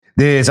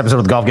This episode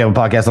of the Golf Gambling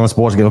Podcast on the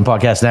Sports Gambling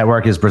Podcast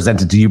Network is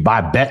presented to you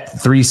by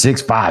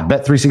Bet365.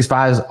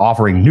 Bet365 is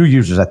offering new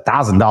users a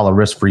 $1,000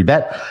 risk-free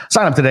bet.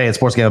 Sign up today at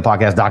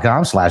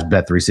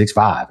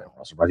sportsgamblingpodcast.com/bet365. And we're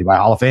also brought to you by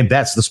Hall of Fame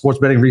Bets, the sports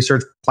betting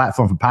research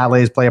platform for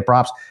parlays, player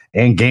props,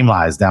 and game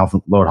lies.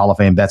 Download Hall of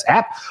Fame Bets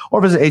app or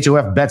visit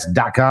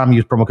HOFBets.com.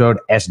 Use promo code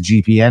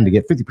SGPN to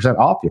get 50%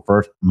 off your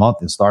first month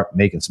and start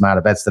making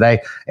smarter bets today.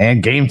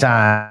 And Game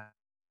Time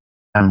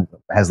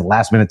has the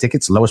last minute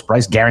tickets, lowest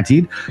price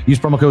guaranteed. Use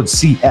promo code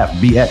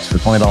CFBX for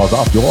 $20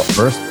 off your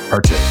first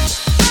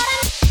purchase.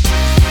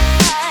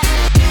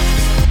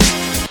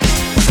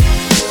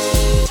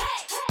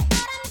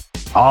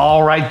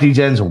 All right,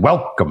 DJs,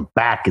 welcome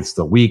back. It's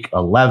the Week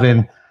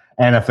 11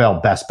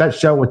 NFL Best Bet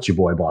Show with your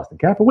boy Boston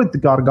Capper with the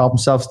God of Golf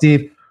himself,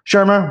 Steve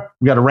Shermer.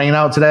 We got a rain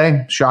out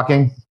today.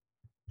 Shocking.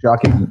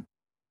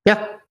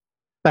 Yeah.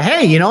 But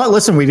hey, you know what?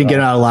 Listen, we've been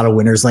getting out a lot of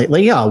winners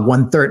lately.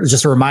 130,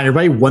 just a reminder,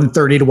 everybody,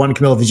 130 to 1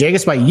 Camilo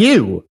Villegas by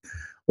you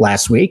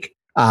last week.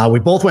 We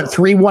both went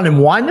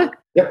 3-1-1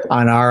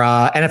 on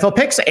our NFL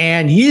picks,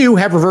 and you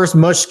have reversed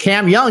mush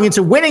Cam Young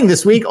into winning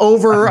this week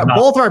over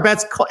both of our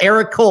bets,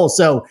 Eric Cole.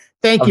 So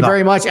thank you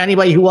very much.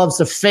 Anybody who loves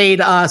to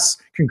fade us,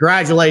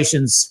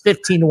 congratulations.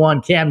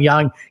 15-1 Cam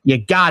Young. You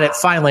got it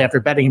finally after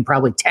betting him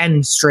probably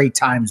 10 straight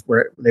times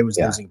where they was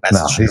losing bets.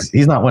 No,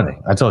 he's not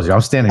winning. I told you,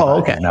 I'm standing.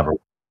 Oh, okay.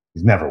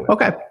 He's never win.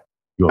 Okay.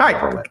 All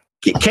right.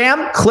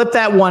 Cam, clip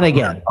that one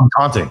again. I'm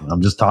taunting. I'm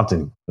just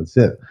taunting. That's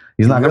it.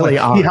 He's not really.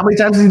 How many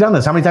times has he done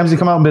this? How many times has he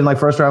come out and been like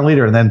first round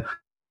leader, and then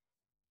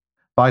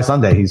by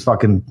Sunday he's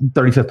fucking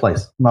 35th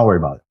place? I'm not worried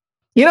about it.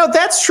 You know,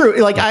 that's true.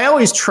 Like, I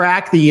always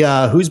track the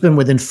who's been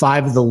within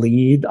 5 of the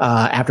lead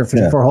after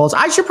 54 holes.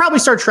 I should probably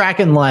start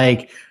tracking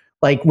like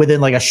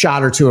within like a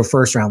shot or two of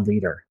first round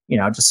leader. You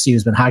know, just see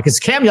who's been high, because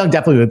Cam Young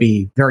definitely would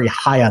be very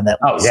high on that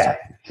list. Oh yeah,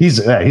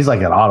 he's like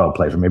an auto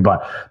play for me.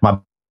 But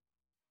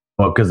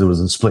because it was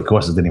a split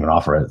course, it didn't even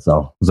offer it.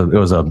 So it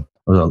was a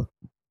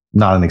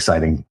not an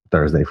exciting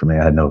Thursday for me.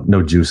 I had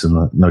no juice in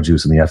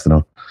the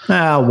afternoon.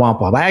 Womp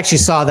womp. I actually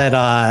saw that.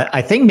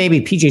 I think maybe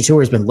PGA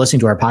Tour has been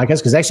listening to our podcast,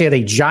 because they actually had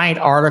a giant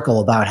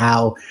article about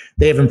how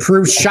they have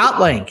improved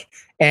ShotLink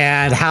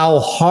and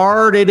how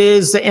hard it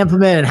is to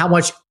implement and how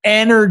much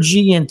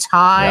energy and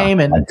time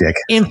and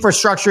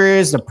infrastructure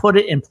is to put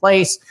it in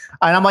place.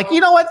 And I'm like, you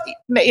know what?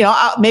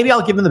 Maybe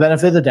I'll give them the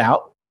benefit of the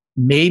doubt.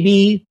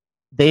 Maybe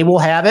they will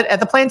have it at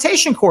the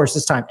Plantation course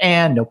this time.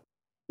 And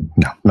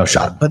no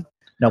shot. But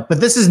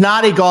this is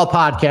not a golf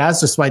podcast,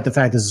 despite the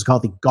fact this is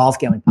called the Golf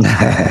Gambling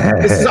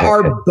Podcast. This is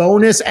our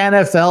bonus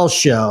NFL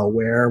show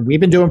where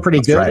we've been doing pretty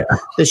good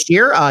this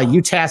year.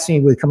 You tasked me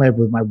with coming up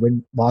with my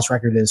win-loss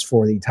record is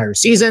for the entire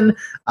season.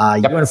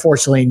 You,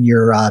 unfortunately, in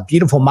your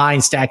beautiful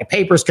mind stack of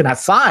papers, could not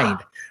find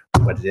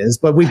what it is,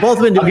 but we've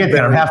both been doing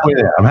there. I'm halfway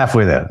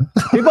there.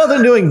 We've both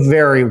been doing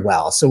very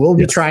well. So we'll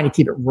be trying to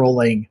keep it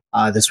rolling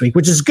this week,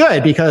 which is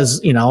good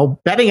because, you know,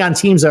 betting on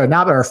teams that are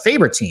not our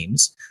favorite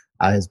teams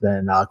has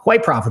been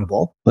quite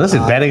profitable.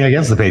 Listen, betting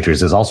against the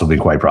Patriots has also been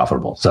quite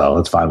profitable. So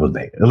it's fine with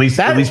me. At least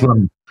when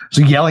I'm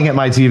yelling at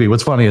my TV.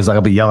 What's funny is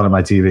I'll be yelling at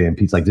my TV and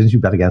Pete's like, didn't you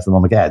bet against them?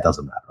 I'm like, yeah, it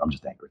doesn't matter. I'm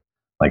just angry.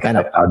 Like,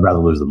 I'd rather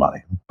lose the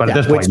money. But at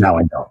this point, now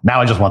I know.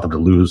 Now I just want them to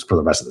lose for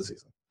the rest of the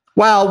season.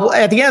 Well,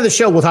 at the end of the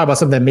show, we'll talk about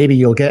something that maybe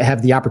you'll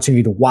have the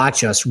opportunity to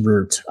watch us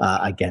root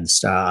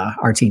against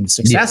our team's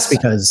success,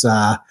 because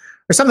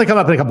there's something coming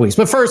up in a couple weeks.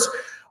 But first,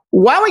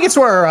 why don't we get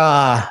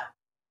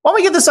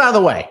this out of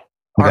the way?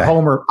 Okay.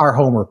 Our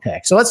homer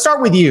pick. So let's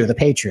start with you, the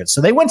Patriots.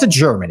 So they went to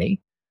Germany.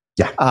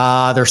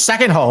 Yeah. Their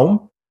second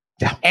home.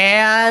 Yeah.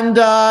 And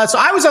so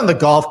I was on the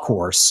golf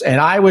course, and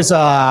I was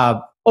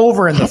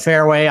over in the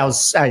fairway.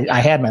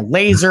 I had my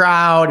laser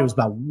out. It was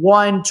about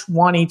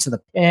 120 to the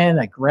pin.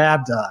 I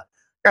grabbed a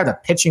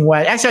pitching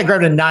wedge. Actually, I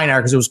grabbed a 9-iron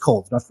because it was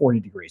cold. It was about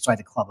 40 degrees. So I had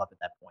to club up at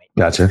that point.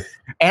 Gotcha.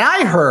 And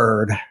I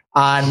heard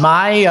on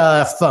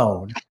my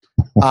phone,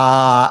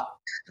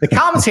 the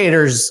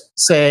commentators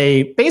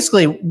say,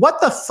 basically,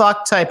 what the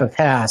fuck type of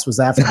pass was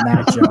that from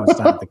Matt Jones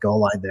down at the goal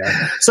line there?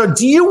 So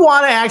do you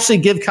want to actually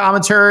give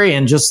commentary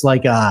and just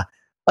like a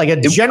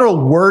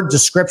general word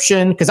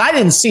description? Because I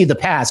didn't see the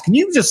pass. Can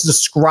you just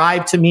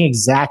describe to me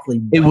exactly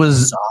what you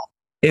saw?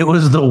 It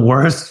was the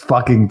worst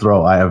fucking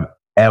throw I have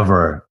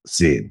ever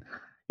seen.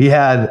 He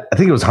had, I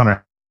think it was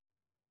Hunter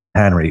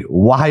Henry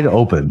wide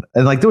open,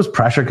 and like there was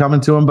pressure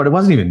coming to him, but it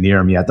wasn't even near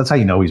him yet. That's how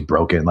you know he's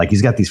broken. Like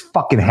he's got these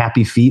fucking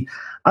happy feet.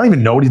 I don't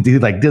even know what he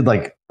did. Did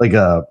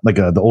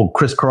the old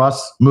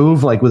crisscross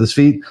move, like with his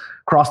feet,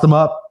 crossed them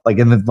up, like,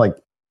 and then like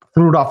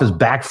threw it off his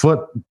back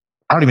foot.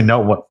 I don't even know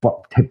what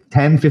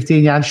 10,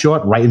 15 yards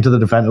short, right into the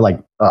defender. Like,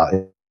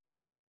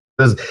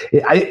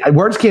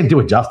 words can't do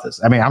it justice.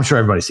 I mean, I'm sure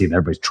everybody's seen it.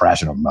 Everybody's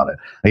trashing him about it.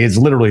 Like, it's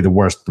literally the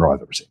worst throw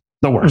I've ever seen.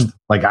 The worst.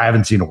 Like, I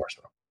haven't seen a worse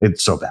throw.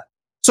 It's so bad.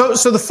 So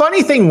the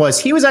funny thing was,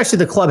 he was actually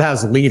the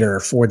clubhouse leader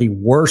for the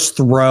worst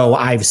throw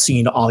I've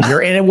seen all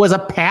year, and it was a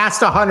pass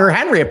to Hunter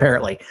Henry.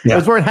 Apparently, it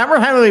was where Hunter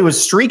Henry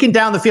was streaking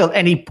down the field,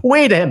 and he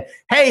pointed to him,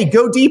 "Hey,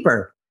 go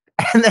deeper."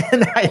 And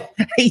then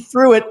he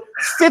threw it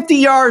 50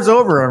 yards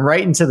over him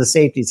right into the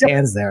safety's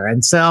hands there.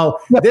 And so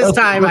this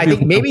time, I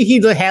think maybe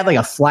he had like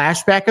a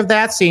flashback of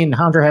that, seeing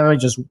Hunter Henry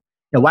just,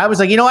 I was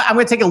like, you know what? I'm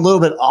going to take a little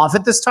bit off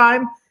it this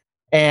time.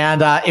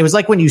 And it was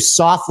like when you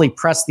softly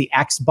press the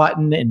X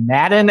button in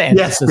Madden and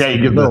yes, it's just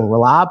a little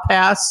lob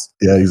pass.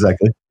 Yeah,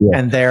 exactly. Yeah.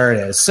 And there it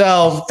is.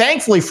 So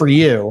thankfully for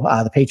you,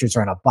 the Patriots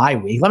are on a bye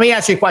week. Let me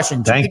ask you a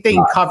question. Do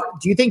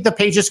you think the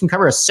Patriots can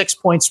cover a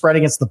 6-point spread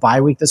against the bye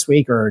week this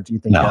week? Or do you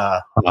think? No,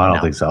 I don't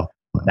think so.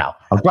 No.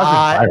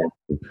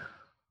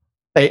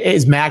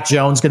 Is Mac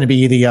Jones going to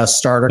be the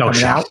starter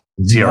coming out?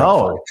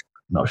 Zero.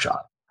 No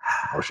shot.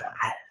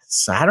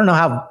 So I don't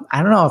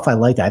know if I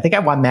like that. I think I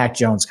want Mac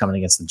Jones coming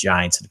against the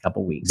Giants in a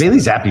couple weeks. Bailey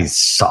Zappi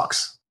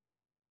sucks.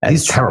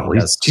 He's terrible.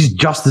 He's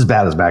just as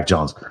bad as Mac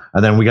Jones.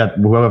 And then we got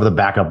whoever the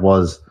backup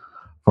was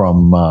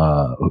from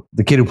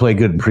the kid who played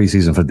good in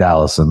preseason for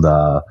Dallas and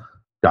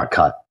got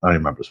cut. I don't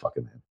even remember his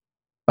fucking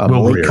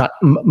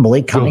name.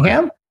 Malik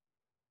Cunningham?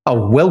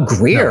 Will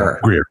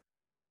Grier. No, Grier.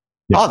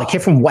 Yeah. Oh, the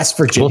kid from West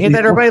Virginia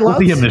that everybody loves?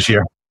 We'll see him this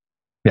year.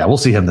 Yeah, we'll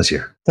see him this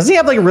year. Does he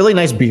have like a really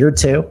nice beard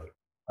too?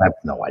 I have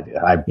no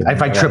idea.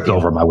 If I tripped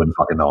over him, I wouldn't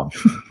fucking know him.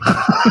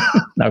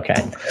 Okay.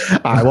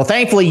 All right. Well,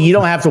 thankfully, you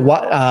don't have to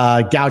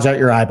gouge out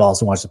your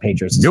eyeballs and watch the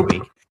Patriots this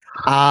week.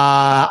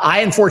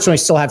 I unfortunately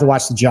still have to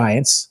watch the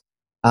Giants.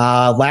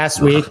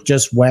 Last week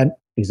just went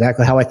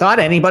exactly how I thought.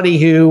 Anybody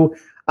who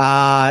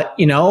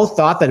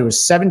thought that it was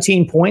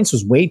 17 points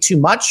was way too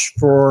much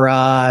for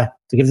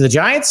to give to the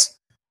Giants.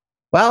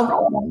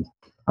 Well,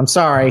 I'm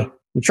sorry.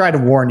 We tried to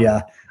warn you.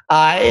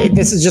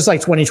 This is just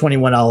like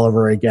 2021 all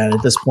over again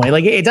at this point.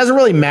 Like, it doesn't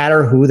really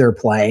matter who they're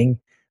playing.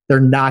 They're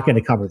not going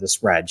to cover the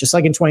spread. Just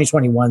like in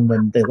 2021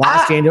 when the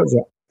last game.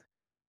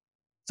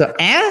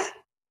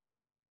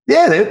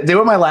 Yeah, they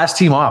were my last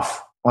team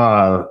off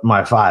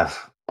my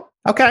 5.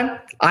 Okay.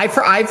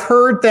 I've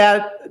heard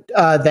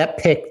that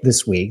pick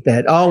this week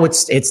that,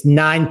 it's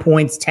 9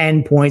 points,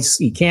 10 points.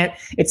 You can't,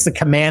 it's the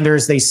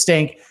Commanders. They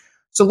stink.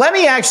 So let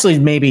me actually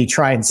maybe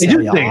try and sell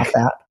you off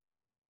that.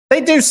 They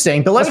do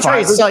stink, but let me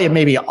try to sell you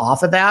maybe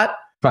off of that.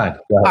 Fine.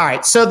 All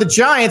right. So the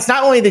Giants,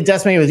 not only are they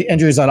decimated with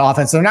injuries on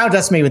offense, they're now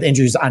decimated with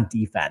injuries on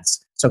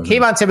defense. So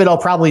Kayvon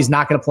Thibodeau probably is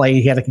not going to play.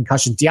 He had a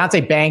concussion.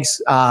 Deonte Banks,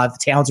 the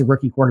talented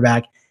rookie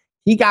quarterback,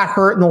 he got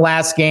hurt in the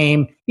last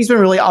game. He's been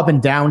really up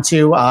and down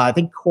too. I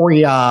think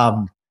Corey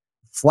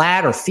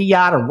Flat or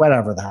Fiat or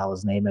whatever the hell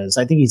his name is.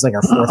 I think he's like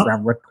our 4th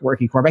round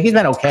rookie quarterback. He's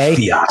been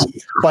okay,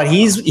 but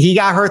he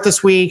got hurt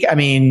this week. I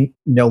mean,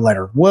 no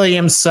Leonard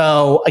Williams.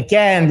 So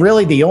again,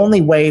 really the only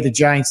way the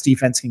Giants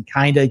defense can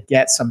kind of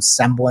get some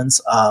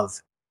semblance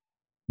of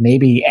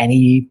maybe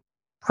any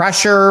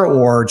pressure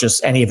or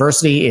just any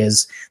adversity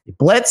is the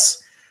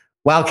blitz.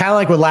 Well, kind of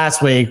like with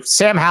last week,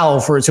 Sam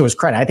Howell, to his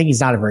credit, I think he's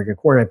not a very good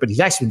quarterback, but he's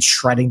actually been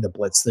shredding the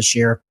blitz this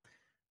year.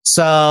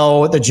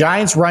 So the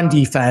Giants' run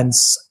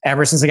defense,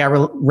 ever since they got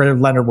rid of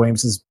Leonard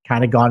Williams, has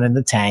kind of gone in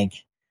the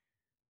tank.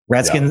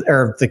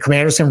 The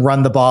Commanders can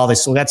run the ball. They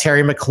still got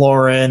Terry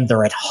McLaurin.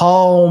 They're at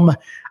home.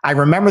 I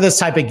remember this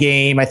type of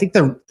game. I think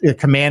the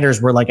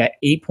Commanders were like an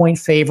 8-point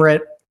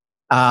favorite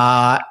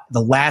the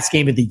last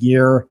game of the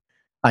year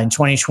in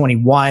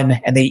 2021,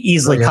 and they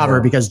easily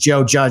covered because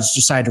Joe Judge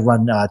decided to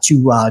run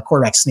 2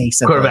 quarterback sneaks.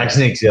 At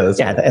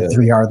the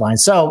 3-yard line.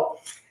 So,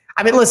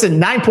 I mean, listen,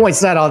 9 points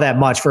is not all that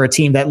much for a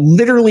team that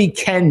literally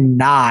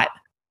cannot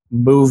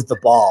move the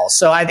ball.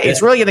 So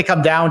it's really going to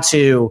come down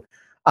to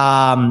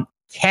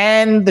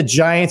can the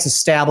Giants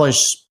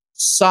establish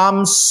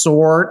some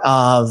sort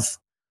of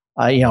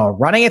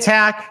running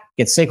attack,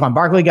 get Saquon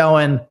Barkley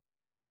going?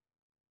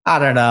 I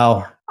don't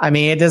know. I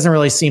mean, it doesn't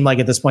really seem like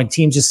at this point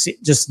teams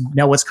just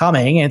know what's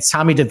coming. And it's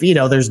Tommy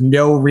DeVito. There's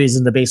no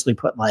reason to basically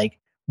put like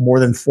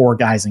more than 4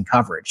 guys in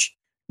coverage.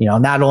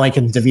 Not only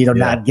can DeVito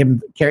not give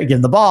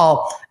him the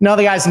ball, no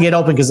other guys can get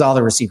open because all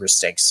the receivers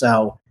stink.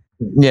 So,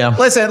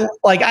 listen,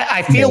 like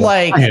I feel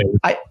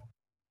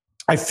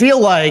I feel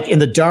like in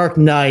the Dark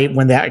Knight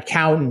when that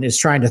accountant is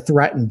trying to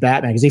threaten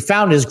Batman because he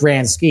found his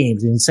grand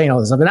schemes and saying all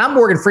this stuff. And I'm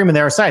Morgan Freeman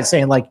there side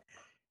saying like,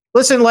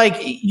 listen, like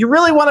you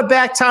really want to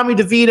back Tommy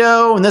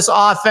DeVito and this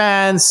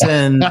offense,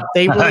 and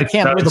they really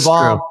can't move the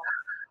ball.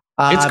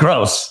 It's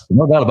gross,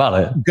 no doubt about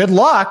it. Good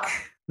luck.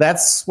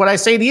 That's what I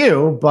say to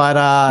you, but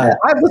I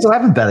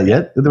haven't bet it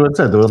yet.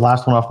 The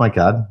last one off my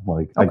card.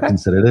 Like I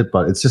considered it,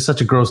 but it's just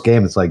such a gross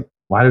game. It's like,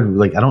 why did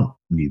I don't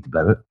need to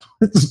bet it.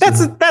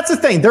 That's the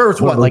thing. There was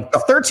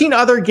 13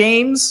 other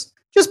games.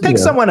 Just pick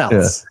someone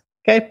else.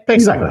 Yeah. Okay,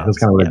 pick someone else. That's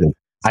kind of what I did.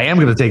 I am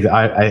going to take.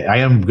 I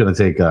am going to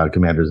take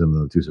Commanders in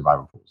the 2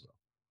 survivor pools.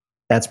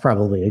 That's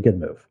probably a good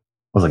move.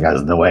 I was like,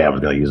 there's no way I was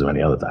going to use them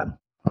any other time.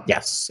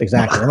 Yes,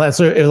 exactly. unless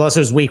it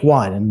was week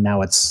 1, and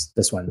now it's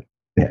this one.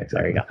 Yeah,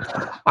 exactly. There you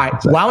go. All right.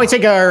 Why don't we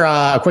take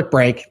our quick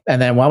break,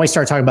 and then why don't we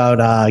start talking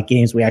about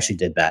games we actually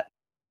did bet?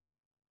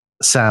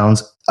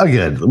 Sounds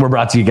good. We're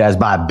brought to you guys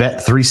by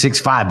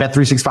Bet365.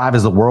 Bet365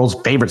 is the world's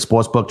favorite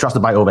sports book,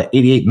 trusted by over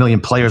 88 million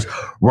players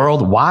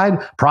worldwide.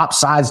 Prop,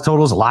 sides,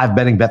 totals, live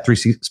betting.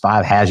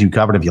 Bet365 has you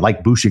covered. If you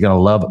like boosts, you're going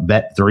to love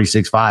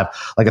Bet365.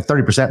 Like a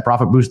 30%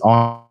 profit boost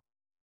on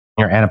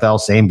your NFL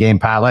same game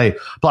parlay.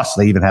 Plus,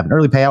 they even have an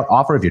early payout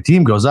offer if your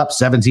team goes up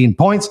 17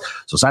 points.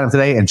 So sign up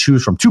today and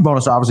choose from 2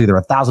 bonus offers, either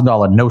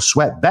 $1,000 no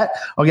sweat bet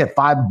or get bet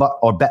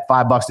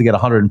 $5 to get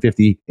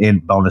 $150 in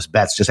bonus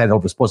bets. Just head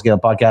over to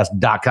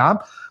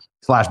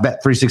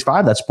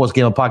sportsgamblingpodcast.com/bet365. That's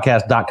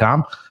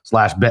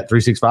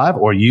sportsgamblingpodcast.com/bet365,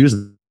 or use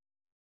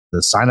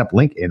the sign up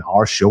link in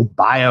our show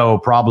bio.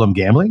 Problem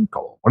gambling?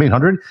 Call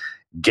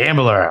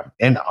 1-800-GAMBLER.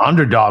 And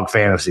Underdog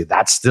Fantasy,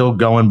 that's still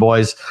going,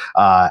 boys.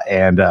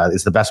 And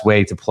it's the best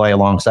way to play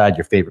alongside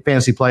your favorite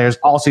fantasy players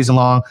all season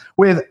long,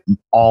 with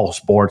all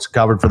sports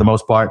covered for the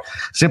most part.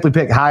 Simply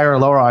pick higher or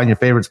lower on your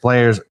favorite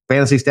players'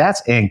 fantasy stats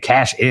and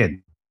cash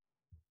in.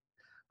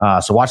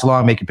 So watch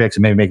along, make your picks,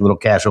 and maybe make a little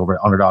cash over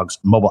at Underdog's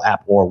mobile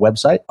app or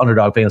website,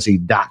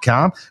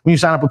 underdogfantasy.com. When you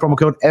sign up with promo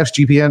code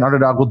SGPN,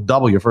 Underdog will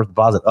double your first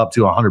deposit up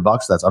to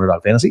 $100. That's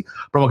Underdog Fantasy.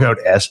 Promo code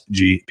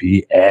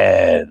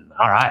SGPN.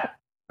 All right.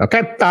 Okay.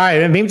 All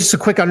right. Maybe just a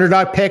quick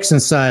Underdog pick,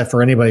 since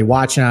for anybody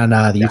watching on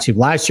the YouTube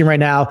live stream right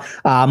now,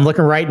 I'm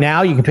looking right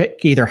now. You can pick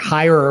either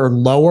higher or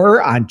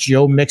lower on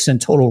Joe Mixon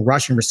total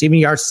rushing receiving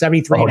yards,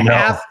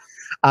 73.5.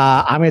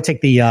 I'm going to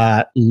take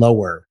the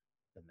lower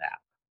than that.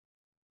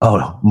 Oh,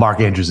 no. Mark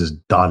Andrews is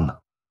done. Oh,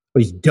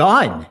 he's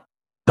done.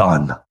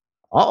 Done.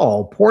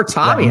 Oh, poor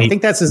Tommy. I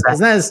think isn't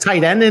that his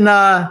tight end in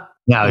no,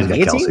 he's got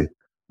Kelsey.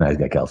 No, he's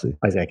got Kelsey.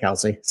 Oh, he's got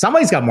Kelsey.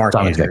 Somebody's got Mark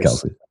Andrews. Got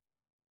Kelsey.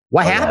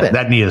 What happened?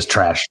 Yeah, that knee is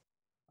trash.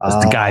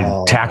 The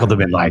guy tackled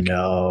him and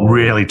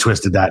really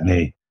twisted that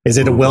knee. Is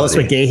it a Willis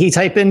McGahee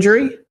type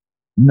injury?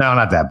 No,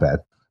 not that bad.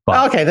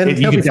 But okay, then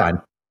he'll be fine.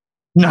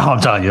 No,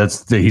 I'm telling you,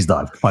 he's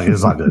done.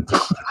 It's not good.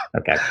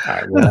 Okay. All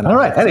right. Well, all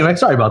right. Anyway,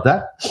 sorry about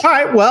that. All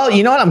right. Well,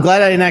 you know what? I'm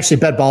glad I didn't actually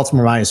bet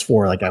Baltimore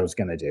 -4 like I was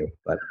going to do,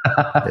 but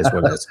it is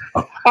what it is.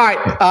 All right.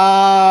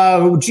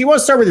 Do you want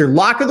to start with your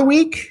lock of the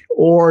week,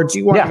 or do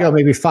you want to go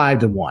maybe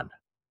 5-1?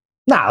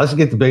 Nah, let's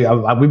get the big.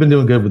 We've been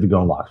doing good with the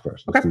going locks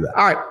first. Let's do that.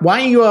 All right.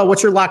 Why don't you?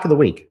 What's your lock of the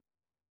week?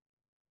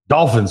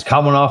 Dolphins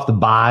coming off the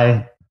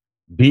bye,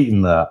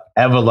 beating the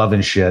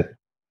ever-loving shit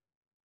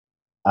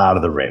out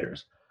of the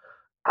Raiders.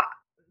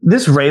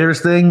 This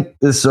Raiders thing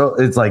is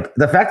it's like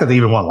the fact that they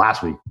even won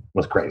last week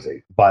was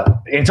crazy. But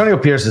Antonio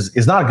Pierce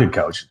is not a good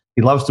coach.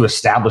 He loves to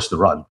establish the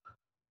run.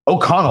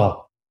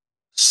 O'Connell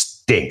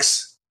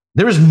stinks.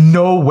 There is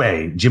no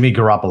way Jimmy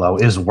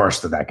Garoppolo is worse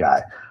than that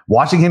guy.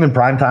 Watching him in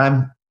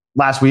primetime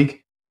last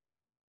week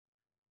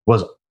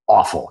was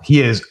awful.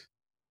 He is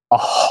a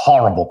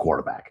horrible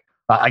quarterback.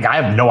 I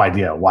have no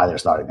idea why they're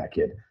starting that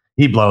kid.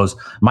 He blows.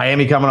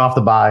 Miami coming off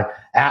the bye,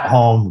 at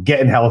home,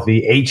 getting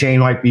healthy. A-Chain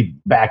might be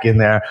back in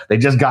there. They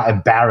just got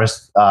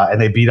embarrassed, and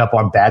they beat up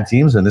on bad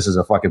teams, and this is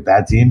a fucking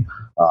bad team.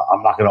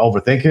 I'm not going to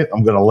overthink it.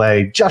 I'm going to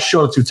lay just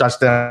short of 2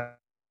 touchdowns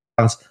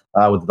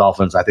with the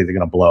Dolphins. I think they're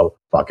going to blow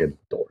fucking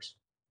doors.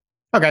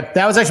 Okay,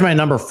 that was actually my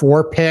number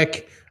 4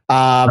 pick.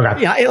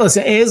 Yeah,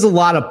 listen, it is a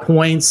lot of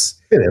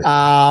points. It is.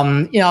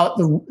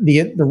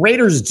 The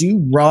Raiders do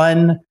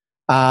run.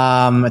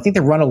 I think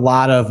they run a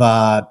lot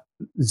of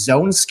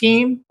zone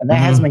scheme, and that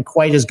hasn't been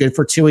quite as good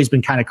for Tua. He's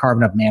been kind of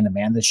carving up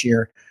man-to-man this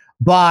year,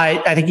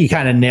 but I think you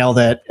kind of nailed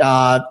it.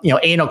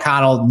 Aiden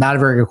O'Connell, not a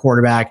very good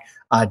quarterback.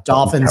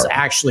 Dolphins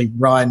actually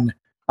run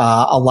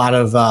a lot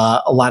of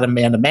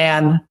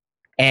man-to-man,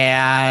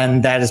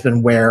 and that has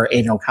been where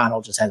Aiden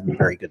O'Connell just hasn't been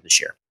very good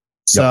this year.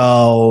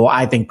 So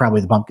I think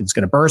probably the pumpkin's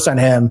going to burst on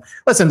him.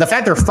 Listen, the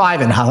fact they're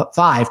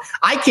 5-5,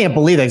 I can't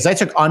believe that, because I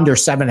took under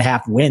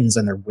 7.5 wins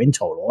in their win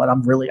total, and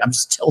I'm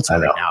just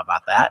tilted right now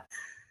about that.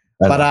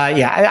 But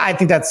I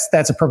think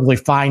that's a perfectly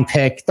fine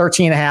pick.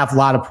 13.5, a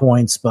lot of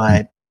points,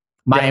 but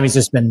Miami's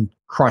just been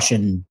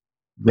crushing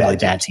really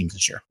bad teams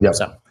this year. Yep.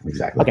 So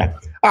exactly. Okay.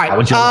 All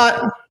right.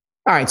 All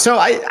right. So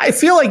I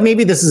feel like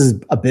maybe this is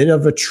a bit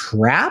of a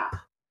trap.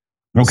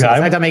 Okay. So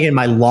the fact I'm making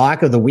my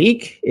lock of the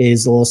week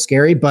is a little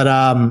scary, but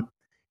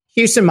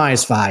Houston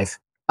 -5.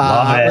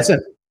 Love it.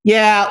 Listen,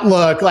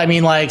 look, I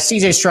mean, like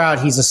CJ Stroud,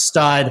 he's a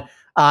stud.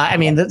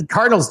 The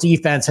Cardinals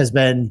defense has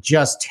been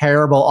just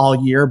terrible all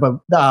year, but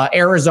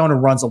Arizona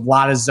runs a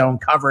lot of zone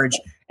coverage,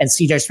 and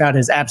CJ Stroud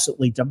has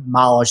absolutely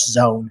demolished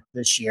zone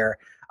this year.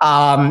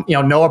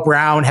 Noah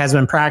Brown has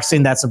been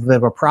practicing. That's a bit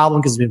of a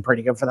problem because he's been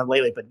pretty good for them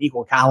lately, but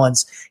Nico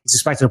Collins, he's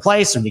expected to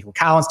play. So Nico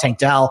Collins, Tank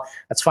Dell,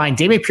 that's fine.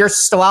 Dameon Pierce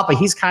is still out, but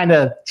he's kind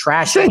of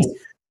trashy.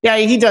 Yeah,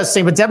 he does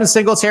sing, but Devin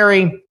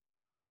Singletary,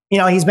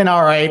 he's been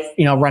all right,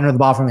 running the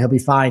ball from him. He'll be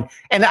fine.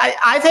 And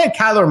I've had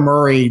Kyler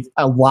Murray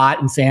a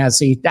lot in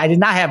fantasy. I did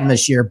not have him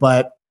this year,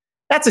 but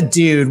that's a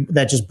dude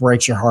that just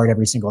breaks your heart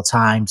every single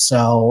time.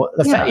 So,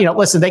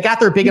 listen, they got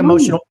their big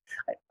emotional.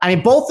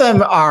 Both of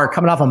them are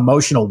coming off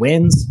emotional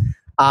wins.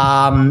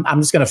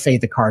 I'm just going to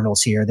fade the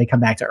Cardinals here. They come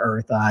back to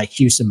earth.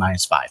 Houston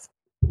 -5.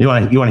 You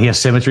want to hear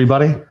symmetry,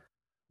 buddy?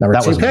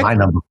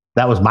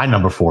 That was my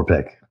number 4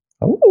 pick.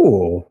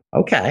 Oh,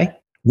 okay.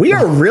 We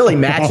are really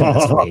matching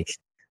this week.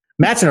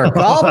 Matching our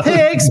golf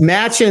picks,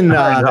 matching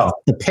the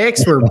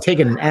picks. We're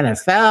taking an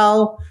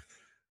NFL.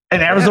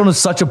 And Arizona's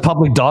such a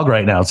public dog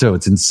right now, too.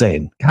 It's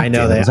insane. I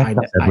know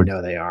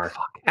they are.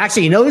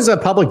 Actually, who's a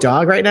public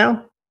dog right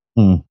now?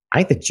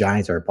 I think the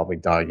Giants are a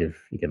public dog, if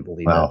you can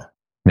believe it.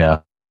 Yeah.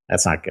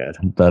 That's not good.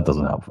 That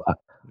doesn't help.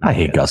 I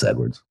hate Gus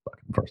Edwards.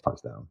 Fucking first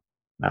touchdown.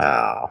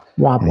 Oh,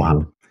 womp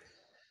womp.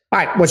 All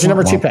right, what's your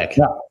number 2 pick?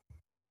 Yeah.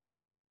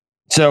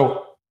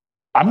 So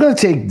I'm going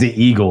to take the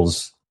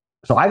Eagles.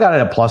 So I got it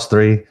at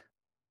 +3.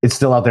 It's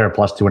still out there at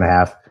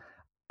 +2.5.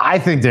 I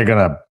think they're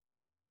going to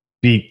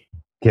beat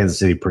Kansas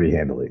City pretty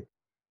handily.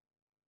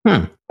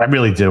 I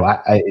really do.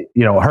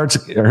 Hurts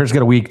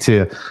got a week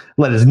to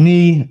let his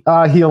knee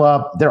heal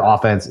up. Their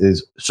offense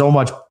is so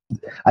much.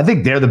 I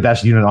think they're the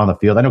best unit on the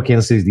field. I know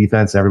Kansas City's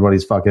defense,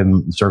 everybody's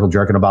fucking circle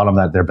jerking about them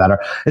that they're better.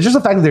 It's just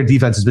the fact that their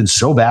defense has been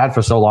so bad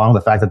for so long.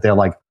 The fact that they're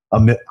like,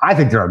 I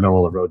think they're a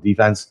middle of the road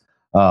defense.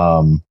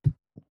 I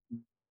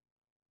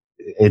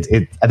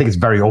think it's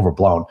very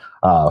overblown.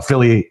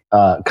 Philly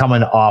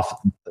coming off,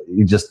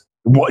 they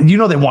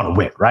want to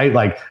win, right?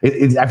 Like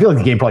I feel like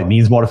the game probably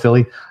means more to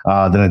Philly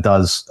than it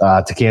does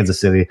to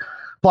Kansas City.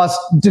 Plus,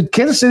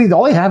 Kansas City,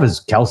 all they have is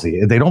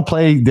Kelsey. They don't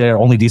play their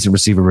only decent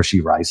receiver,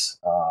 Rashee Rice.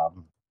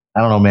 I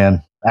don't know,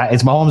 man.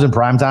 It's Mahomes in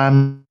prime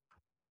time,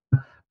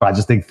 but I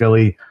just think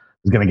Philly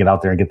is going to get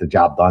out there and get the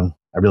job done.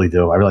 I really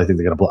do. I really think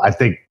they're going to blow. I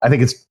think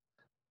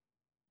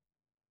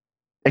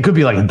it could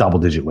be like a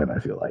double-digit win, I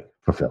feel like,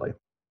 for Philly.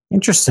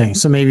 Interesting.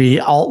 So maybe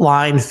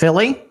alt-line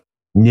Philly?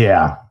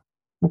 Yeah.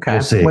 Okay.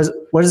 We'll see.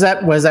 What does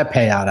that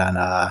pay out on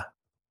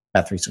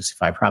Bet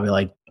 365? Probably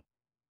like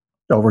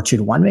over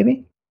 2-1,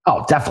 maybe?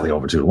 Oh, definitely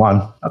over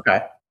 2-1.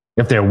 Okay.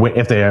 If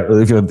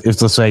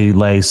let's say you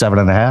lay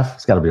 7.5,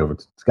 it's got to be over.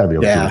 It's got to be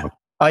over. Yeah. 2-1.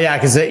 Oh yeah,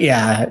 because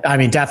I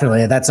mean,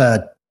 definitely that's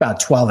about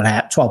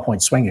 12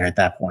 point swing here at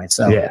that point.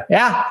 So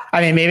yeah.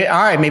 I mean,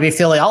 maybe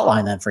Philly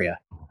outline then for you.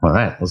 All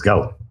right, let's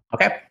go.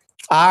 Okay.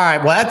 All right.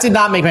 Well, that did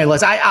not make my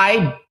list.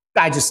 I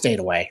just stayed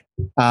away.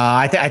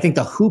 I think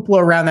the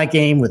hoopla around that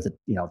game with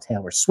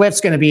Taylor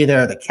Swift's going to be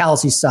there, the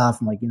Kelsey stuff.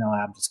 I'm like, I'm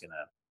not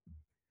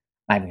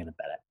even going to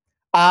bet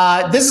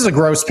it. This is a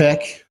gross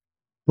pick,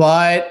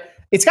 but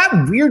it's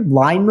got weird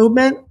line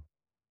movement.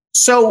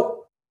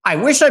 So I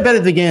wish I bet at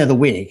the beginning of the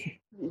week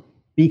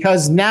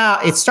because now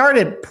it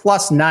started at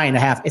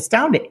 +9.5. It's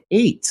down to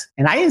 8.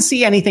 And I didn't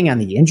see anything on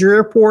the injury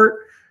report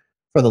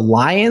for the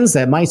Lions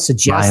that might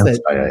suggest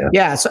that.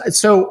 Yeah.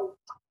 So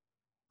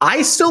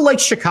I still like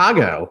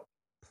Chicago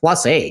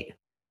 +8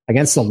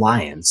 against the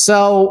Lions.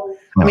 So,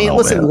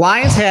 listen,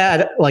 Lions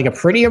had like a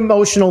pretty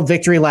emotional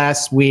victory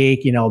last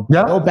week,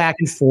 go back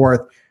and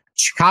forth.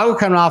 Chicago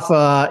coming off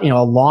a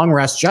long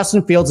rest.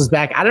 Justin Fields is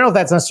back. I don't know if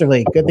that's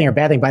necessarily a good thing or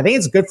bad thing, but I think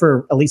it's good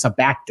for at least a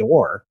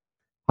backdoor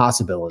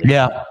possibility.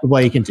 Yeah.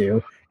 What you can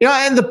do.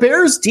 And the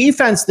Bears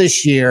defense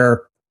this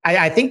year,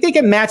 I think they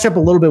can match up a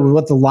little bit with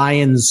what the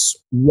Lions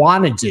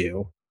want to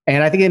do.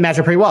 And I think they match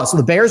up pretty well. So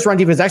the Bears run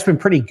defense has actually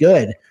been pretty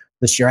good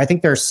this year. I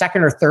think they're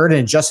second or third in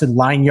adjusted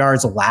line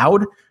yards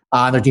allowed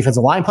on their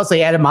defensive line. Plus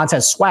they added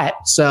Montez Sweat.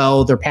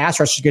 So their pass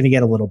rush is going to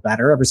get a little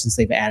better ever since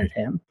they've added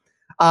him.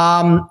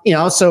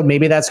 So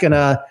maybe that's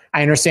gonna.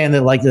 I understand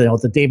that,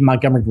 the David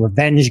Montgomery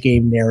revenge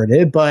game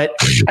narrative, but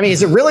I mean,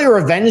 is it really a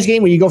revenge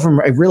game when you go from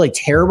a really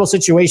terrible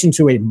situation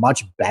to a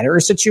much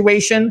better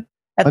situation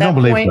at that point? I don't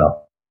believe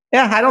so.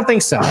 Yeah, I don't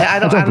think so.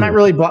 I'm not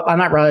really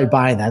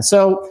buying that.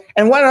 So,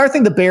 and one other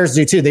thing the Bears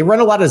do too, they run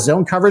a lot of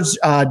zone coverage.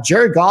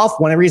 Jared Goff,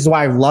 one of the reasons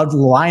why I loved the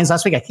Lions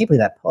last week, I can't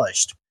believe that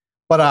pushed.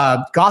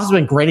 But Goff has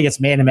been great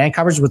against man-to-man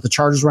coverage. With the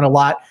Chargers run a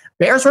lot,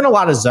 Bears run a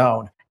lot of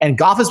zone. And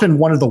Goff has been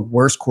one of the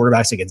worst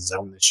quarterbacks against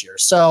zone this year.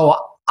 So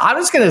I'm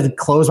just going to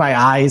close my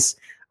eyes,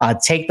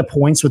 take the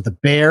points with the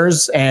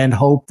Bears, and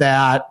hope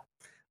that,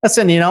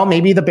 listen,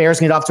 maybe the Bears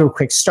can get off to a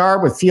quick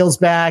start with Fields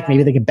back.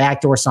 Maybe they can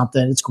backdoor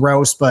something. It's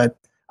gross, but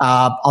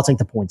I'll take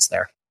the points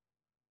there.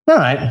 All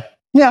right.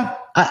 Yeah.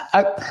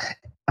 I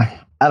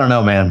don't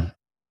know, man.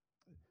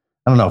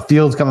 I don't know.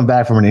 Fields coming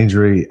back from an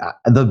injury.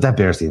 That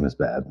Bears team is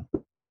bad.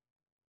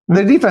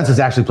 Their defense has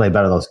actually played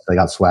better. They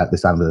got Sweat this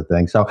time of the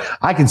thing. So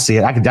I can see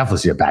it. I can definitely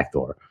see a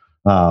backdoor.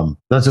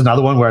 That's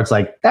another one where it's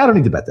like, I don't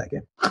need to bet that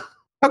game.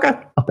 Okay.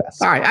 All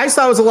right. I just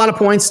thought it was a lot of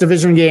points,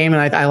 division game,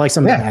 and I like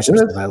some of the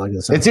matchups. I like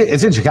this.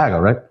 It's in Chicago,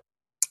 right?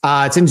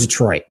 It's in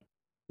Detroit.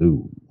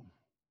 Ooh.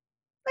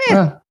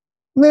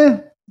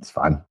 It's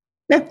fine.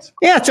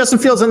 Yeah. Justin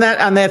Fields on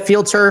that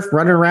field turf,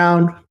 running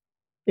around.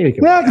 I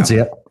can see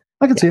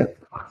it.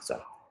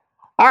 So,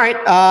 all right.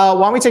 Why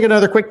don't we take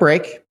another quick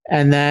break,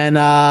 and then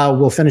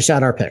we'll finish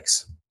out our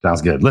picks.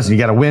 Sounds good. Listen, you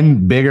got to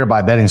win bigger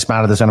by betting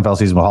smarter this NFL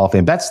season with Hall of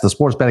Fame Bets, the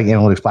sports betting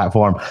analytics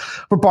platform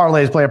for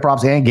parlays, player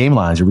props, and game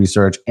lines. You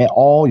research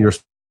all your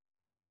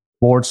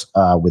sports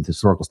with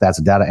historical stats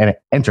and data, and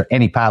enter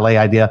any parlay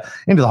idea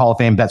into the Hall of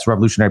Fame Bets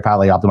revolutionary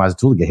parlay optimizer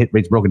tool to get hit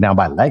rates broken down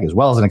by leg, as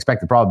well as an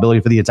expected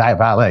probability for the entire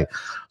parlay.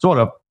 So what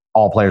up?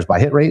 All players by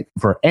hit rate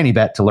for any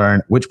bet to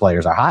learn which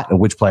players are hot and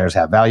which players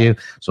have value.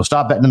 So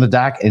stop betting in the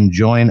dark and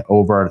join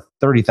over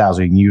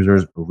 30,000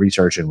 users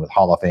researching with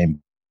Hall of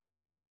Fame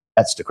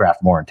Bets to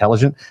craft more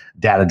intelligent,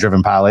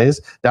 data-driven parlays.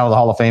 Download the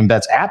Hall of Fame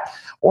Bets app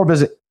or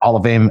visit Hall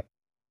of Fame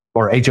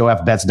or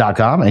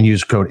HOFBets.com and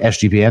use code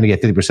SGPN to get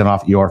 50%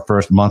 off your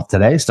first month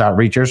today. Start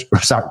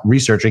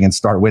researching and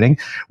start winning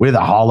with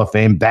the Hall of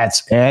Fame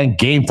Bets and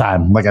game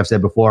time. Like I've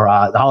said before,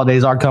 the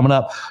holidays are coming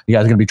up. You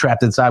guys are going to be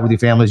trapped inside with your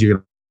families. You're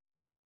going to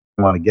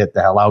want to get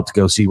the hell out to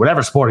go see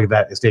whatever sporting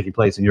event is taking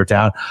place in your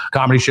town,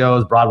 comedy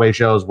shows, Broadway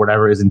shows,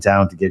 whatever is in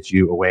town to get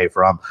you away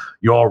from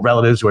your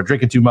relatives who are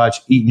drinking too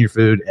much, eating your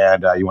food,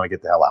 and you want to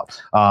get the hell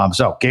out.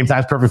 So Game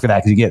Time's perfect for that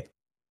because you get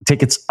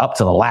tickets up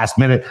to the last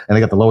minute and they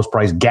got the lowest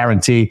price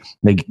guarantee.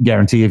 They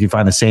guarantee if you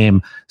find the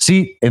same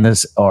seat in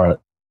this, or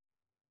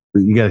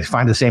you got to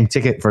find the same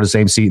ticket for the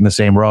same seat in the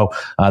same row,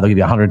 they'll give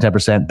you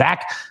 110%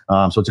 back.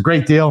 So it's a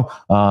great deal.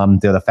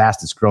 They're the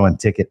fastest growing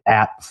ticket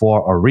app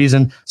for a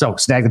reason. So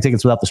snag the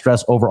tickets without the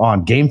stress over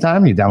on Game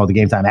Time. You download the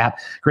Game Time app,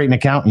 create an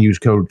account, and use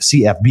code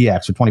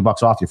CFBX for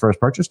 $20 off your first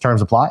purchase.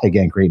 Terms apply.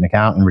 Again, create an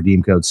account and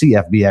redeem code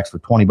CFBX for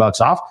 $20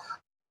 off.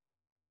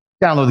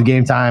 Download the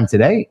Game Time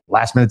today.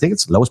 Last minute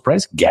tickets, lowest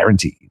price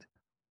guaranteed.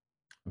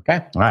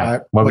 Okay. All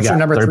right. What's your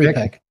number 3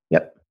 pick?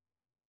 Yep.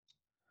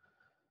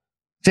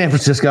 San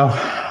Francisco.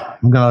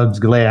 I'm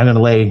gonna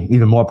lay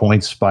even more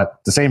points, but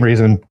the same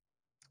reason.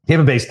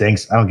 Tampa Bay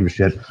stinks. I don't give a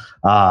shit.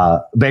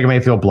 Baker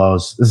Mayfield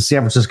blows. This is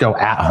San Francisco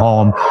at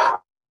home.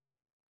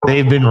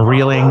 They've been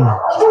reeling.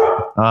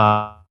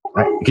 Can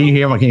you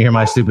hear? Can you hear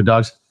my stupid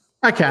dogs?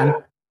 I can.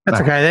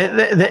 That's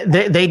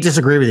okay. They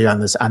disagree with you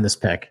on this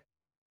pick.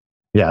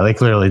 Yeah, they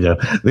clearly do.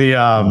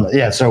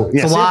 So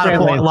it's a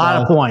lot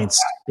of points.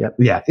 Yep.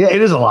 Yeah,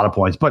 it is a lot of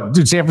points. But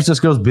dude, San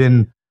Francisco's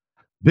been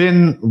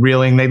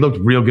reeling. They looked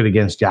real good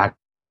against Jacksonville.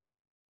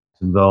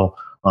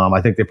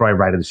 I think they probably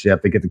righted the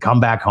ship. They get to come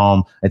back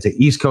home. It's an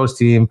East Coast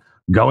team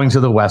going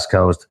to the West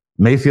Coast.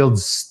 Mayfield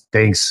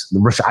stinks.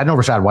 I know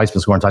Rashad White's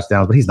been scoring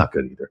touchdowns, but he's not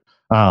good either.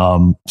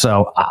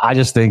 So I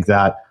just think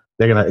that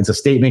it's a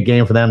statement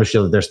game for them to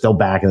show that they're still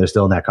back and they're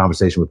still in that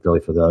conversation with Philly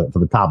for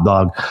the top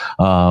dog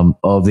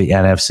of the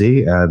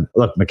NFC. And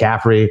look,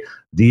 McCaffrey,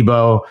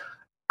 Debo,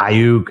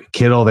 Ayuk,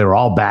 Kittle, they were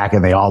all back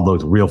and they all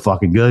looked real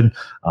fucking good.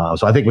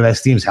 So I think when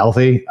this team's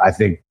healthy, I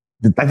think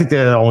they're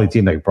the only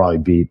team that could probably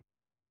beat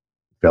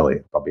Philly,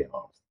 probably at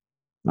home.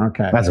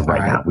 Okay. As of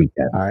right now,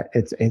 weekend. All right.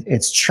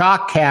 It's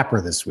chalk capper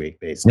this week,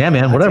 basically. Yeah,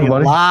 man. Whatever,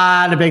 buddy. A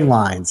lot of big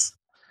lines.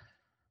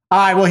 All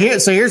right. Well,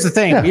 here's the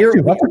thing. Yeah,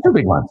 two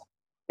big lines.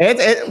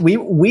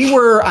 We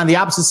were on the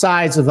opposite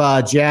sides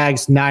of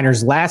Jags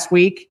Niners last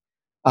week.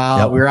 We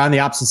were on the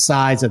opposite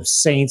sides of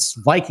Saints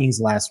Vikings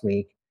last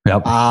week.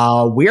 Yep.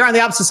 We're on the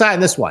opposite side in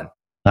this one.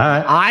 All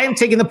right. I am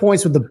taking the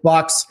points with the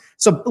Bucks.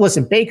 So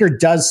listen, Baker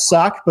does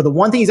suck, but the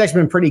one thing he's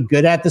actually been pretty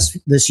good at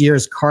this year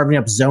is carving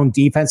up zone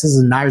defenses.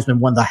 And Niners been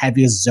one of the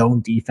heaviest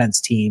zone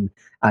defense team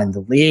in the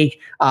league.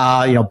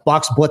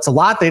 Bucks blitz a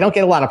lot. They don't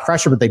get a lot of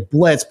pressure, but they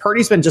blitz.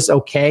 Purdy's been just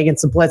okay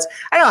against the blitz.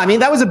 I don't know. I mean,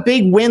 that was a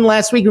big win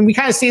last week, and we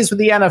kind of see this with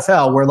the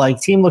NFL, where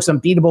like team looks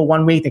unbeatable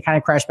one week, they kind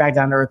of crash back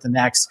down to earth the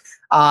next.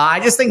 I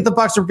just think the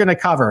Bucks are going to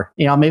cover.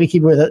 Maybe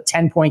keep it with a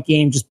 10-point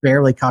game, just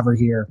barely cover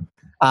here.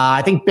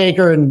 I think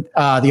Baker and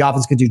the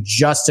offense could do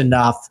just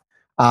enough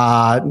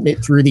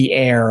through the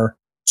air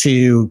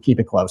to keep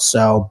it close.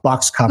 So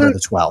Bucks cover the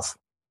 12.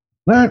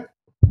 All right.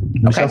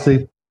 We shall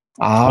see.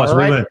 All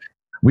right.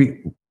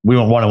 We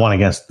went 1-1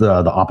 against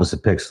the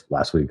opposite picks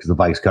last week because the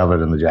Vikes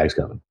covered and the Jags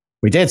covered.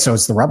 We did. So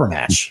it's the rubber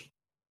match.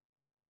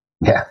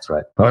 Yeah, that's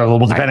right. Well,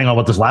 depending on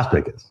what this last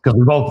pick is, because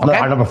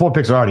our number 4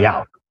 picks are already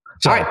out.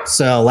 So, all right.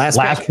 So last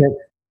pick.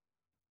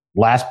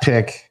 Last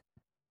pick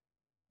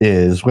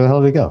is, where the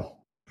hell did it go?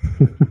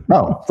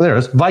 Oh, there it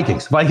is.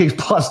 Vikings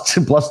plus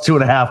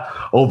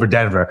 2.5 over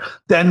Denver.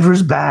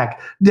 Denver's back.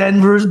 They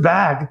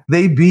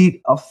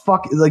beat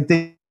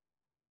they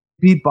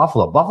beat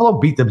Buffalo. Buffalo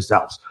beat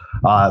themselves.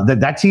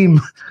 That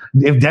team,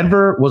 if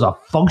Denver was a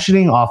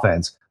functioning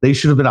offense, they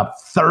should have been up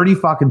 30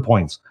 fucking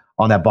points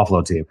on that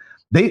Buffalo team.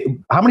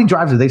 How many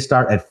drives did they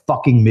start at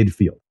fucking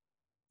midfield?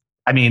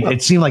 I mean,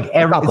 it seemed like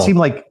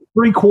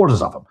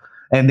 3/4 of them,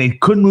 and they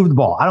couldn't move the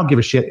ball. I don't give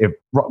a shit if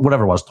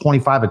whatever it was,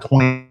 25 or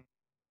 29.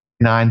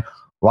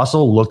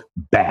 Russell looked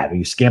bad.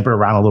 He scampered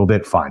around a little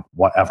bit. Fine,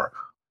 whatever.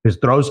 His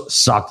throws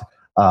sucked.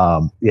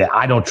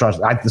 I don't trust.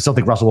 I still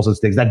think Russell Wilson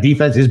stinks. That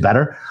defense is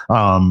better,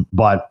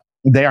 but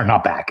they are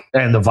not back.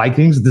 And the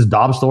Vikings, this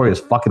Dobbs story is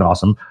fucking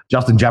awesome.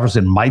 Justin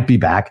Jefferson might be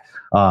back.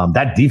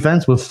 That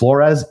defense with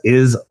Flores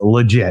is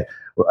legit.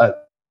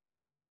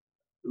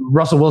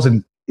 Russell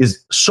Wilson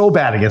is so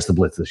bad against the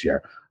blitz this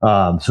year.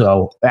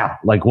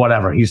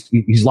 Whatever.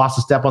 He's lost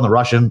a step on the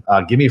Russian.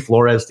 Give me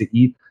Flores to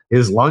eat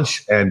his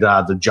lunch and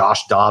the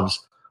Josh Dobbs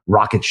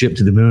rocket ship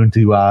to the moon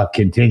to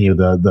continue.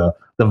 The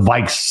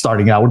Vikes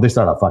starting out. What did they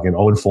start out? Fucking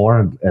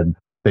 0-4, and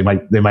they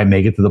might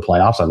make it to the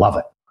playoffs. I love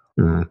it.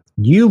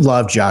 You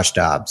love Josh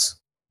Dobbs.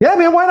 Yeah,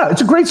 man. Why not?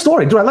 It's a great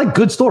story, dude. I like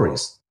good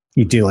stories.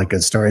 You do like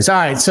good stories. All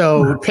right,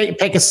 so pick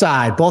a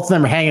side. Both of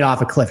them are hanging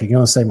off a cliff. You can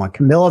only say one: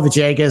 Camilo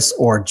Villegas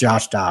or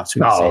Josh Dobbs.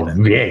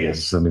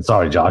 Villegas. I mean,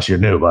 sorry, Josh, you're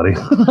new, buddy.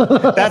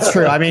 That's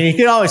true. I mean, you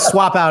can always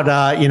swap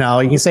out. You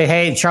can say,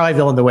 "Hey, Charlie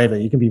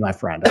Villanueva, you can be my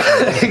friend."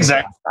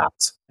 Exactly.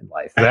 In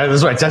life.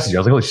 That's why I texted you. I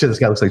was like, "Holy shit, this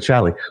guy looks like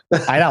Charlie."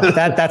 I know.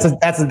 That's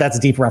a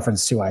deep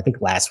reference to I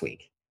think last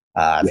week.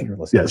 If you were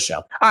listening to the show.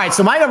 All right,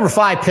 so my number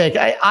 5 pick,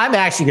 I'm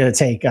actually going to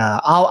take.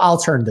 I'll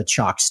turn to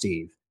Chalk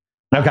Steve.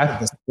 Okay. At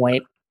this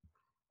point.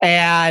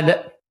 And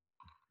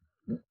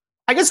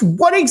I guess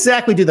what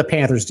exactly do the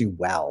Panthers do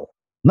well?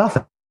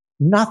 Nothing.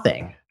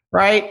 nothing,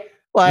 right?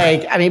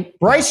 Like, I mean,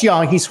 Bryce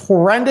Young, he's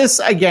horrendous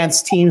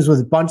against teams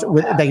with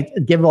they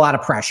give him a lot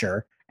of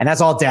pressure, and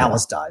that's all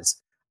Dallas does.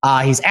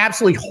 He's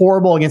absolutely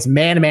horrible against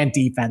man-to-man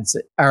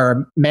defenses,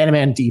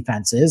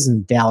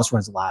 and Dallas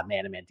runs a lot of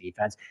man-to-man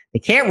defense. They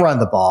can't run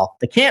the ball.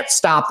 They can't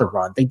stop the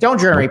run. They don't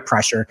generate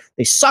pressure.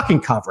 They suck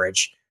in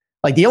coverage.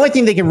 Like, the only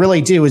thing they can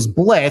really do is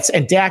blitz,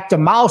 and Dak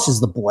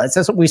demolishes the blitz.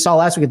 That's what we saw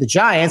last week at the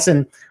Giants.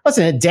 And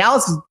listen,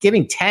 Dallas is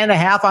giving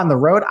 10.5 on the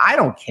road. I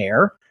don't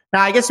care. Now,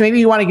 I guess maybe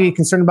you want to be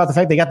concerned about the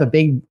fact they got the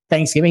big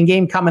Thanksgiving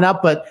game coming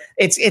up, but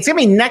it's going to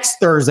be next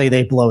Thursday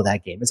they blow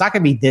that game. It's not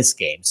going to be this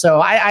game.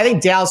 So I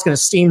think Dallas is going to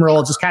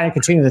steamroll, just kind of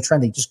continue the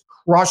trend. They just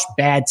crush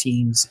bad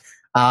teams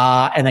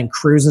and then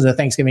cruise into the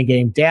Thanksgiving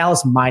game.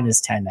 Dallas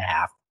minus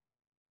 10.5.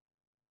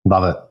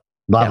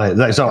 Love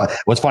it. So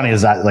what's funny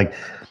is that, like,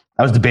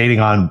 I was debating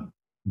on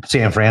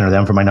San Fran or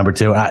them for my number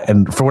 2.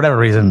 And for whatever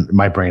reason,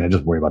 my brain, I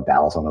just worry about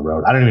Dallas on the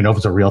road. I don't even know if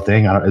it's a real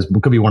thing. It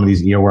could be one of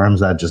these earworms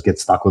that just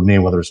gets stuck with me,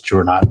 whether it's true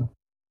or not.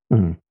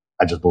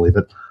 I just believe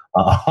it.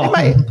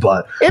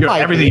 But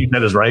everything you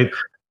said is right.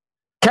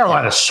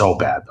 Carolina's so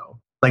bad, though.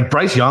 Like,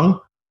 Bryce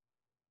Young,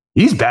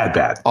 he's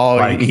bad. Oh,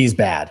 like, he's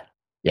bad.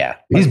 Yeah.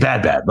 He's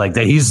bad. Like,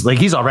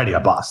 he's already a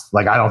bust.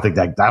 Like, I don't think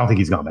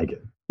he's going to make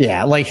it.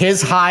 Yeah, like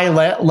his high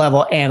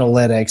level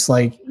analytics,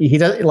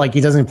 he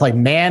doesn't play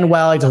man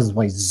well. He doesn't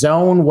play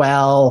zone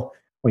well.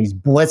 When he's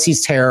blitz,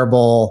 he's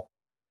terrible.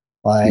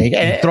 Like,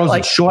 he throws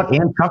it short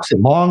and tucks it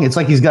long. It's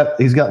like he's got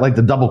like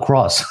the double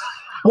cross.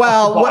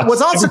 Well,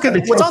 what's also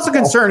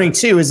concerning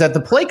too is that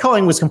the play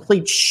calling was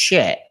complete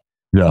shit.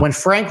 Yeah. When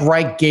Frank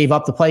Reich gave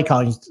up the play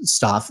calling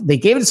stuff, they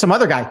gave it to some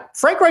other guy.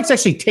 Frank Reich's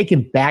actually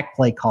taken back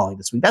play calling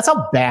this week. That's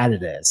how bad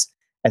it is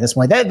at this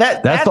point.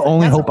 That's the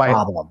only hope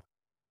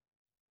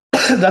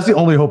That's the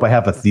only hope I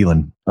have for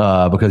Thielen,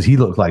 because he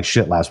looked like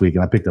shit last week,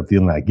 and I picked up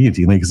Thielen at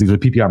Guillotine because he was a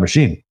PPR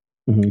machine.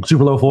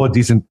 Super low forward,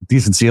 decent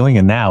ceiling,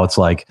 and now it's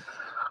like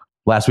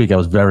last week I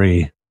was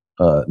very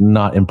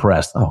not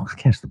impressed. Oh,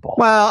 catch the ball.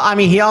 Well, I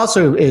mean, he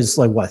also is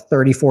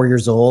 34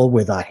 years old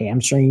with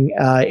hamstring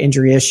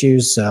injury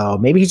issues, so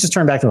maybe he's just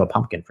turned back to a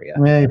pumpkin for you.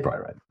 Yeah, you're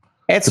probably right.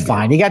 It's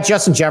fine. You got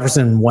Justin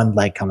Jefferson in one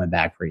leg coming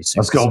back pretty soon.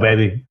 Let's go,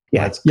 baby.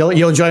 Yeah, you'll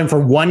enjoy him for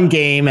one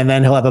game, and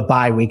then he'll have a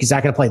bye week. He's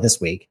not going to play this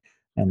week.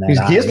 And then,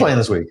 he is playing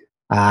this week.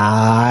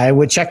 I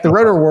would check the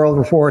Roto World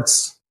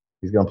reports.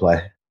 He's going to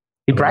play.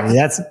 He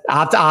practiced.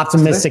 That's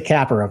optimistic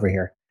capper over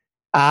here.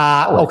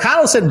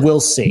 O'Connell said,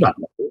 we'll see.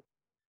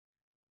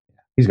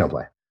 He's going to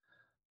play.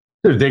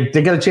 Dude,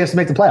 they get a chance to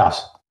make the playoffs.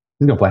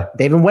 He's going to play.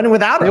 They've been winning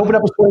without him. They opened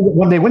up a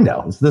 1-day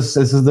window. This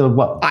is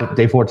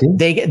day 14?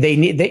 They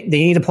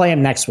need to play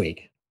him next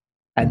week.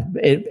 And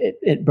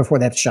before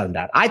they have to shut him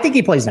down. I think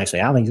he plays next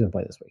week. I don't think he's going to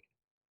play this week.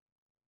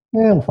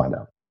 Yeah, we'll find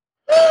out.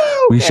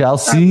 We shall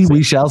see.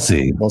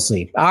 We'll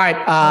see. All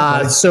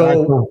right.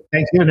 So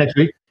Thanksgiving next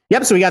week.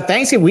 Yep. So we got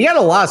Thanksgiving. We got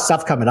a lot of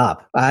stuff coming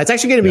up. It's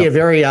actually going to be a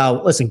very,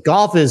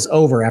 golf is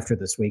over after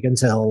this week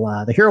until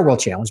the Hero World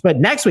Challenge. But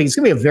next week, it's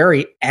going to be a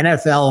very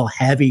NFL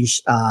heavy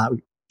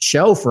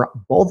show for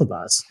both of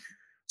us.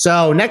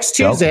 So next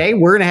Tuesday,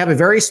 we're going to have a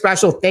very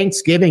special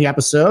Thanksgiving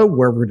episode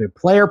where we're going to do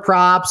player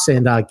props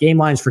and game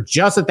lines for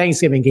just the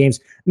Thanksgiving games.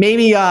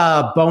 Maybe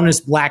a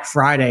bonus Black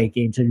Friday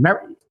game. So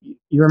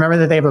you remember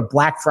that they have a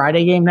Black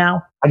Friday game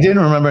now? I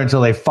didn't remember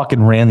until they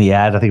fucking ran the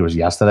ad. I think it was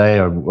yesterday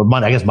or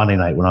Monday. I guess Monday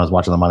night when I was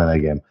watching the Monday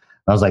night game.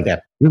 I was like,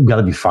 you've got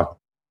to be fucking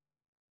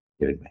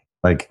kidding me.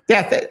 Like, the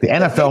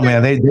NFL,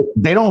 man,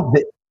 they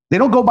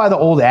don't go by the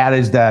old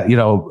adage that,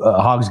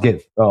 hogs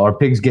get or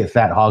pigs get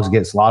fat, hogs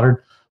get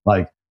slaughtered.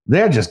 Like,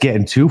 they're just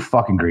getting too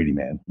fucking greedy,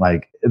 man.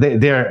 Like,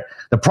 the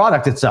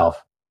product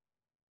itself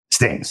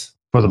stinks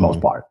for the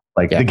most part.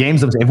 Like, the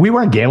games, if we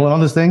weren't gambling on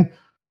this thing,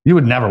 you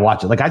would never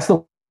watch it. Like, I'd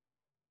still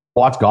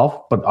watch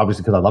golf, but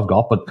obviously because I love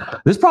golf, but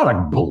this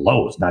product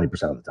blows 90%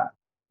 of the time.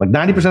 Like,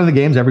 90% of the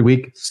games every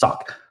week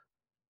suck.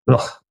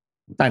 Ugh.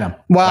 I know.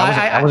 Well,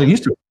 I wasn't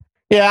used to it.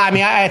 Yeah, I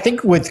mean, I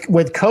think with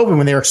COVID,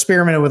 when they were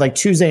experimenting with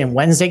Tuesday and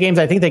Wednesday games,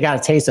 I think they got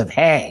a taste of,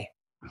 hey,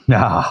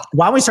 why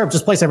don't we start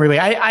just placing every week?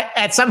 I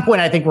at some point,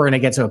 I think we're going to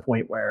get to a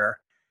point where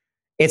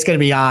it's going to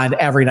be on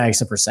every night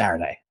except for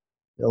Saturday.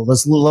 They'll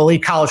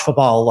leave college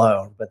football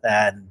alone, but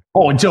then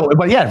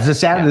the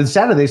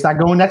Saturday start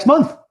going next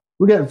month.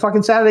 We get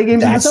fucking Saturday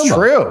games. That's in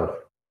December. True.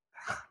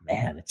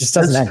 Man, it just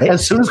doesn't end.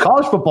 As soon as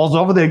college football's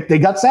over, they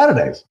got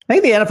Saturdays. I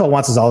think the NFL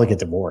wants us all to get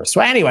divorced.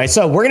 So anyway,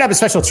 we're going to have a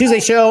special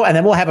Tuesday show, and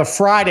then we'll have a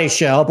Friday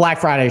show, Black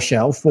Friday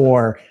show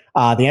for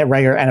the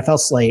regular NFL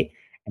slate.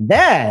 And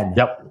then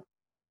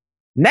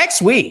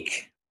next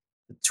week,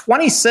 the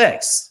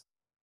 26th,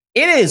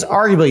 it is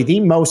arguably the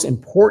most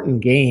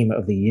important game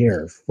of the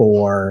year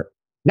for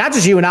not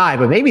just you and I,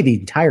 but maybe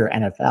the entire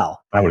NFL.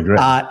 I would agree.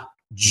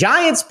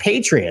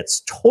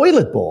 Giants-Patriots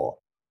Toilet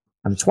Bowl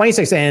on the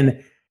 26th.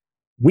 And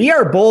we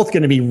are both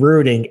going to be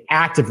rooting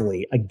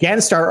actively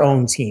against our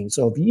own team.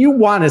 So if you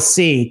want to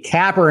see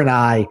Capper and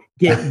I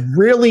get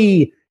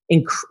really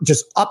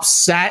just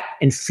upset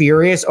and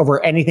furious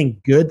over anything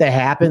good that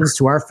happens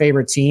to our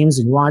favorite teams,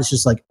 and you want to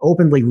just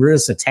openly root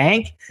us a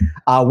tank,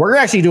 we're going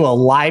to actually do a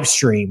live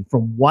stream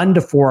from 1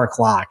 to 4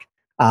 o'clock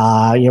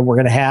We're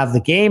going to have the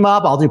game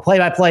up. I'll do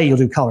play-by-play. You'll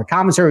do color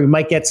commentary. We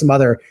might get some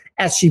other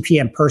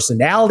SGPN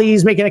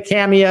personalities making a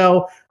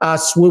cameo,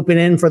 swooping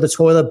in for the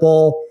toilet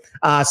bowl.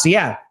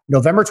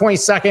 November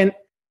 22nd.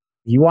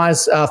 You want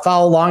to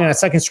follow along in a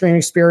second screen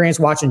experience,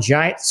 watching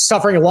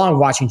suffering along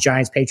watching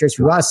Giants Patriots. If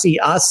you want to see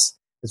us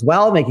as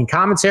well making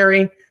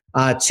commentary,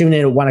 tune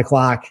in at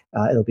 1:00.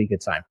 It'll be a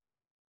good time.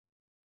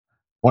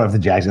 What if the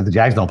Jags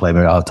don't play?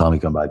 Maybe I'll have Tommy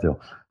come by too.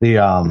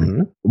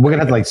 We're gonna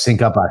have to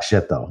sync up our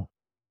shit though.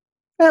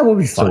 Yeah, we'll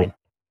be fine.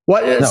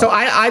 So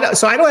I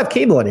don't have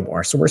cable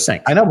anymore, so we're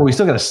synced. I know, but we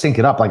still got to sync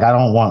it up. I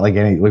don't want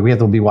we have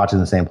to be watching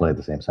the same play at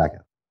the same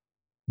second.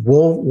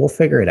 We'll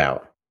figure it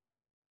out.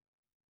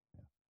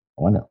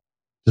 Oh, I know.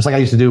 Just like I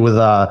used to do with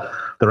the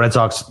Red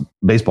Sox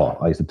baseball.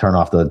 I used to turn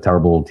off the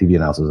terrible TV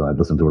announcers and I'd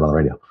listen to it on the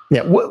radio.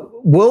 Yeah,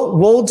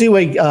 we'll do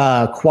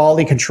a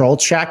quality control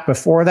check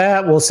before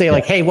that. We'll say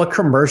hey, what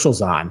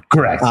commercial's on?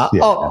 Correct.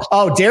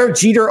 Derek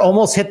Jeter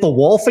almost hit the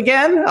Wolf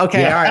again.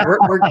 Okay, all right,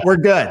 we're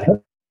good.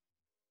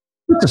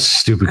 It's a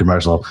stupid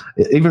commercial.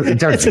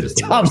 It's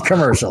a dumb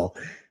commercial.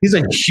 He's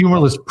a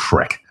humorless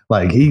prick.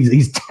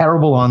 He's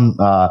terrible on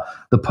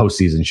the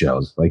postseason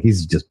shows.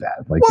 He's just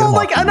bad.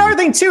 Another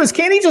thing too is,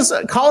 can't he just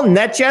call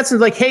NetJets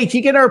and hey, can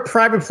you get our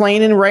private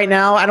plane in right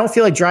now? I don't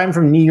feel like driving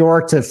from New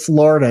York to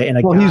Florida in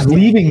a. Well, he's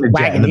leaving the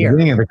jet in the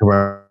beginning of the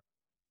commercial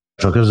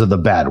because of the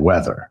bad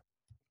weather.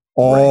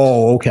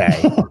 Oh,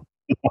 okay.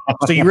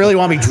 So you really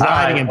want me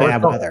driving in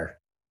bad weather?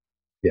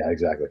 Yeah,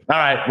 exactly. All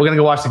right, we're gonna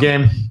go watch the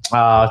game.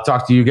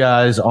 Talk to you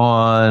guys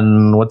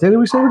on what day did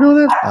we say we're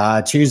doing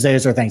this?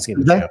 Tuesdays or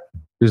Thanksgiving show.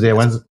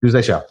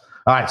 Tuesday show.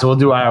 All right, so we'll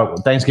do our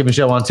Thanksgiving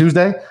show on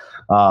Tuesday.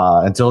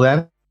 Until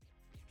then,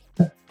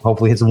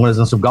 hopefully hit some winners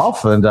and some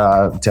golf and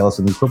tell us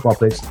some new football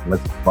picks.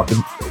 Let's fucking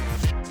go.